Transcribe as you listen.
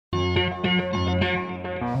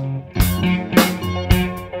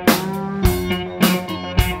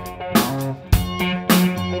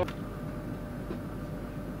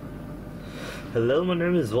Hello, my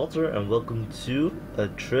name is Walter, and welcome to a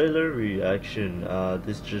trailer reaction.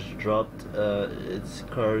 This just dropped. It's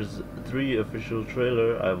Cars 3 official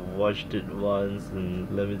trailer. I've watched it once, and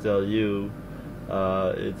let me tell you,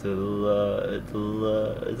 it's a little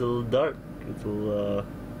dark. It's a little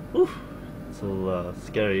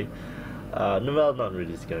scary. No, well, not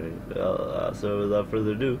really scary. So without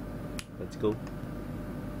further ado, let's go.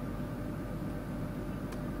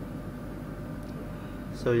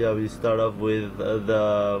 So yeah, we start off with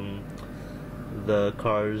the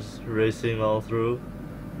cars racing all through.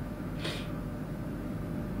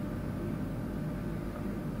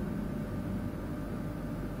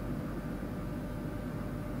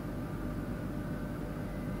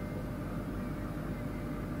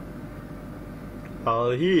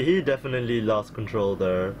 Oh, he definitely lost control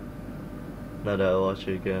there. Now that I watch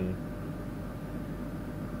it again.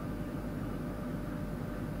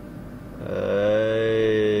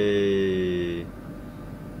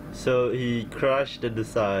 So he crashed at the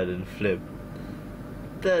side and flipped.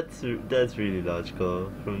 That's really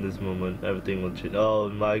logical. From this moment, everything will change. Oh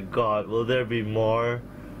my God! Will there be more?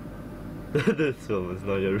 This film is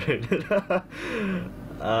not yet rated.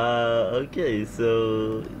 Okay,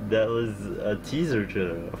 so that was a teaser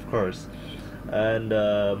trailer, of course, and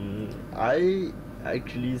I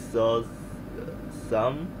actually saw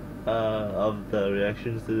some of the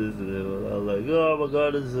reactions to this, and they were all like, "Oh my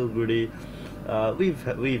God, this is so pretty."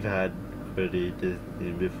 We've had pretty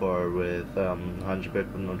Disney before with Hunchback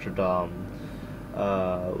of Notre Dame,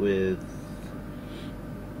 with,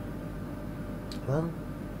 well,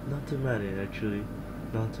 not too many actually,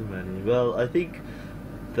 not too many. Well, I think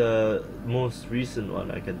the most recent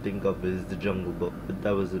one I can think of is The Jungle Book, but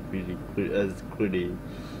that wasn't really as pretty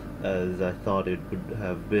as I thought it would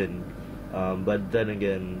have been. But then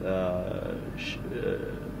again,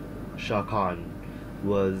 Shah Khan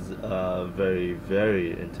was very,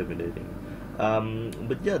 very intimidating.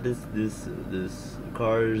 But yeah, this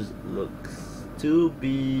Cars looks to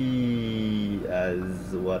be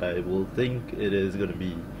as what I will think it is gonna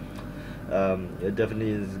be. It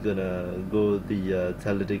definitely is gonna go the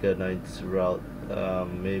Talladega Nights route.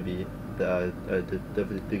 Maybe I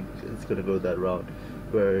definitely think it's gonna go that route,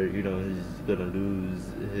 where he's gonna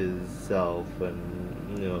lose himself, and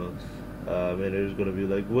and it's gonna be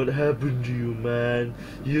like, "What happened to you, man?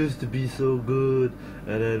 You used to be so good."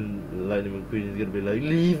 And then Lightning McQueen is gonna be like,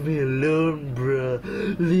 "Leave me alone, bruh.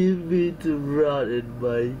 Leave me to rot in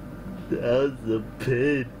my house of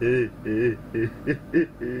pain."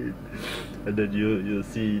 And then you'll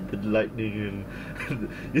see the lightning, and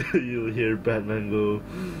you'll hear Batman go,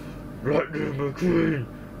 "Lightning McQueen,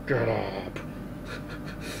 get up.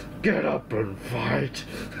 Get up and fight."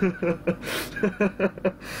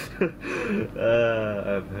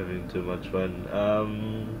 I'm having too much fun.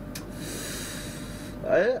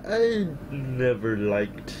 I never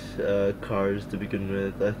liked Cars to begin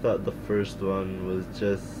with. I thought the first one was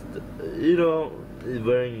just,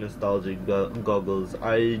 wearing nostalgic goggles.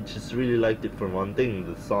 I just really liked it for one thing,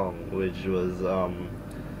 the song, which was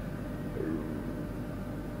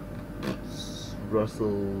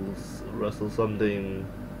Russell something.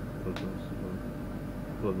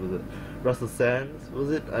 What was it? Russell Sands,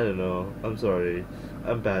 was it? I don't know. I'm sorry.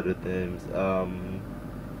 I'm bad with names.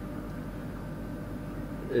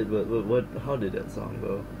 What? How did that song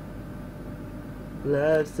go?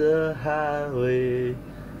 Life's a highway.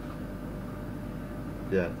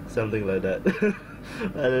 Yeah, something like that.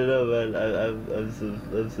 I don't know, man. I'm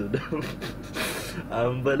so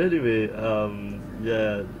dumb. But anyway,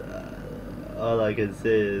 yeah. All I can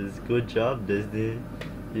say is, good job, Disney.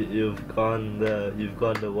 You've gone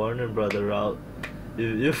the Warner Brother route.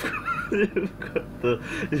 You've got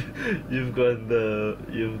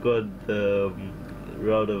the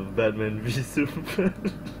route of Batman v Superman.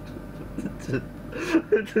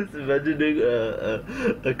 just imagining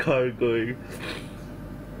a car going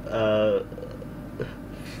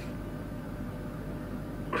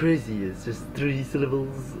crazy. It's just 3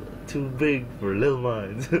 syllables. Too big for little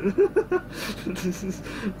minds.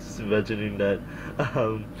 Just imagining that.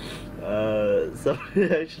 Somebody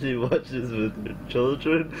actually watches with their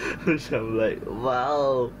children, which I'm like,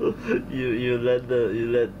 wow, you let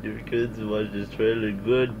your kids watch this trailer.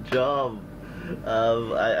 Good job.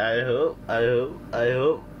 I hope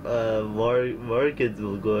more kids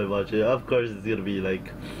will go and watch it. Of course, it's gonna be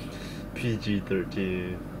like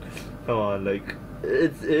PG-13. Come on, like,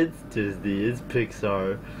 it's Disney, it's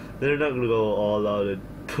Pixar. They're not gonna go all out and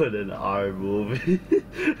put an R movie,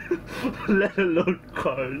 let alone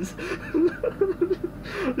Cars.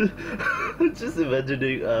 Just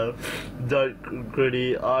imagining a dark,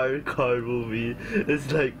 gritty R car movie.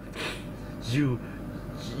 It's like, you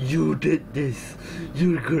you did this,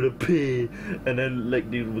 you're gonna pay. And then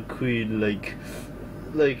Lightning McQueen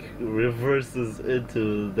reverses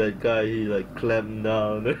into that guy he clamped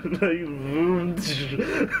down and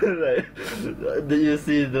then you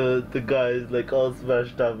see the guy is all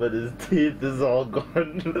smashed up and his teeth is all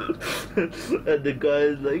gone. And the guy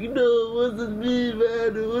is like, no, it wasn't me,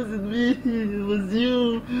 man, it wasn't me, it was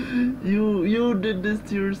you did this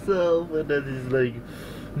to yourself. And then he's like,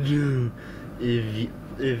 no,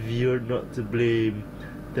 if you're not to blame,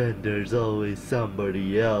 then there's always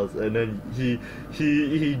somebody else. And then he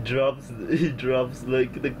drops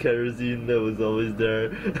the kerosene that was always there,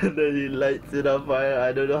 and then he lights it on fire.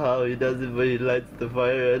 I don't know how he does it, but he lights the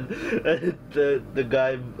fire, and the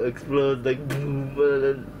guy explodes boom, and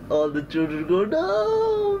then all the children go, no,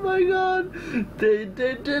 oh my god, they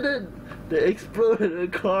did it, they exploded a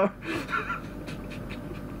car.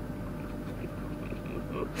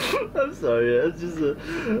 I'm sorry. I'm just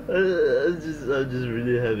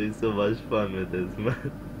really having so much fun with this,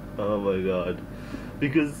 man. Oh my god,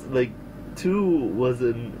 because 2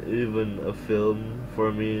 wasn't even a film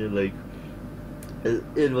for me.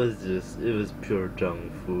 It was pure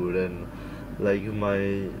junk food, and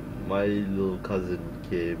my little cousin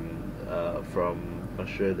came from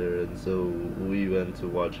Australia, and so we went to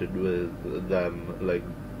watch it with them. My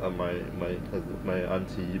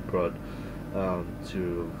auntie brought 2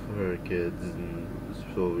 of her kids, and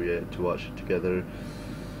so we had to watch it together.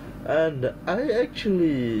 And I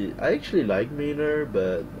actually like Maynard,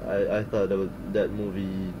 but I thought that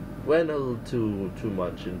movie went a little too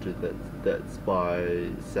much into that spy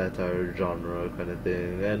satire genre kind of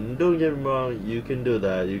thing. And don't get me wrong, you can do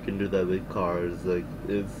that with cars.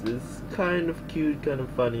 It's kind of cute, kind of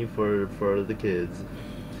funny for the kids.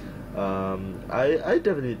 I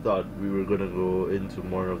definitely thought we were gonna go into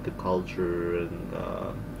more of the culture and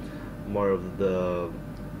more of the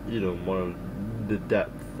more of the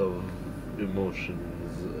depth of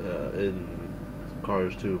emotions in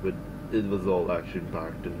Cars 2, but it was all action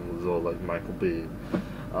packed, and it was all Michael Bay,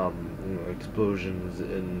 explosions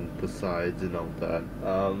in the sides and all that.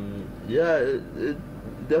 Yeah, it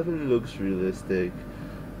definitely looks realistic,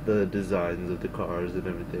 the designs of the cars and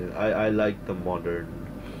everything. I like the modern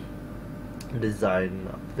design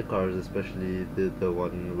of the cars, especially the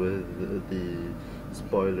one with the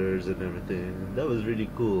spoilers and everything. That was really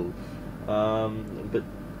cool. But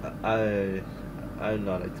I'm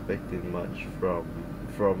not expecting much from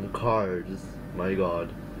Cars. My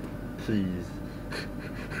god, please.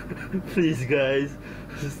 Please guys,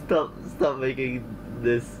 stop making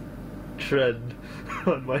this trend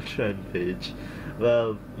on my trend page.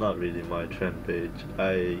 Well, not really my trend page.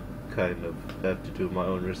 I kind of have to do my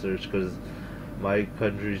own research, because my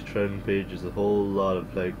country's trend page is a whole lot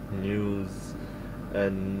of news,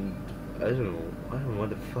 and I don't know what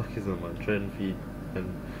the fuck is on my trend feed,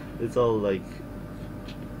 and it's all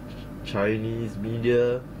Chinese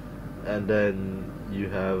media, and then you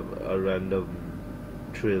have a random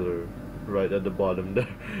trailer right at the bottom there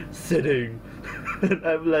sitting, and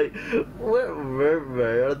I'm like,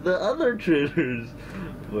 where are the other trailers?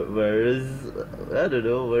 Where is, I don't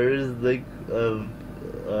know, where is a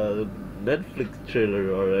Netflix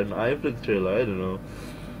trailer or an iFlix trailer? I don't know.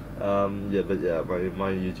 Yeah, but yeah,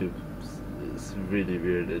 my YouTube is really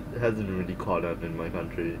weird. It hasn't really caught on in my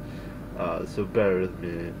country, so bear with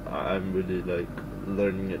me. I'm really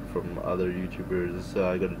learning it from other YouTubers, so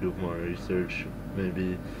I gotta do more research,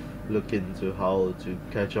 maybe look into how to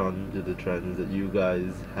catch on to the trends that you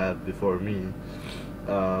guys have before me.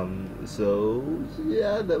 So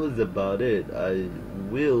yeah, that was about it. I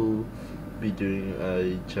will be doing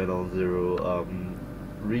a Channel Zero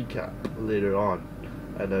recap later on,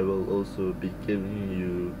 and I will also be giving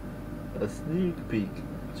you a sneak peek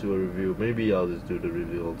to a review. Maybe I'll just do the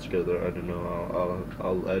review altogether. I don't know.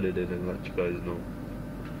 I'll edit it and let you guys know.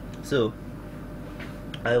 So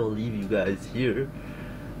I will leave you guys here,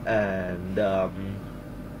 and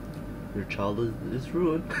your childhood is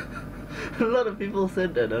ruined. A lot of people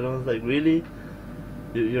said that, and I was like, really?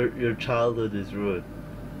 Your childhood is ruined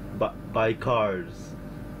by Cars?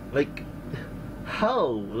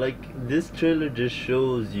 How? This trailer just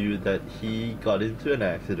shows you that he got into an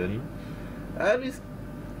accident and he's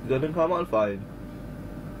gonna come out fine.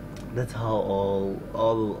 That's how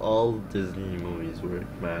all Disney movies work,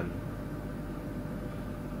 man.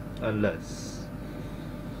 Unless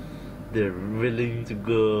they're willing to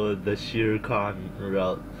go the Shere Khan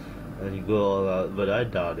route and go all out, but I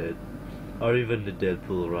doubt it. Or even the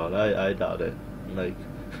Deadpool route, I doubt it.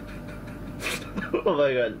 Oh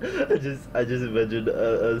my god, I just imagined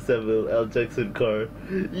a Samuel L. Jackson car.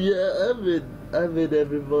 Yeah, I'm in I'm in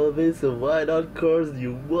every movie, so why not curse,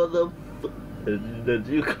 you mother... that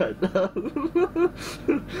you cut out.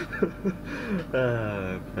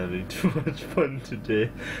 I'm having too much fun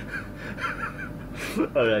today.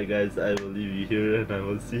 Alright guys, I will leave you here and I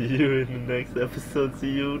will see you in the next episode.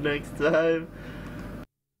 See you next time.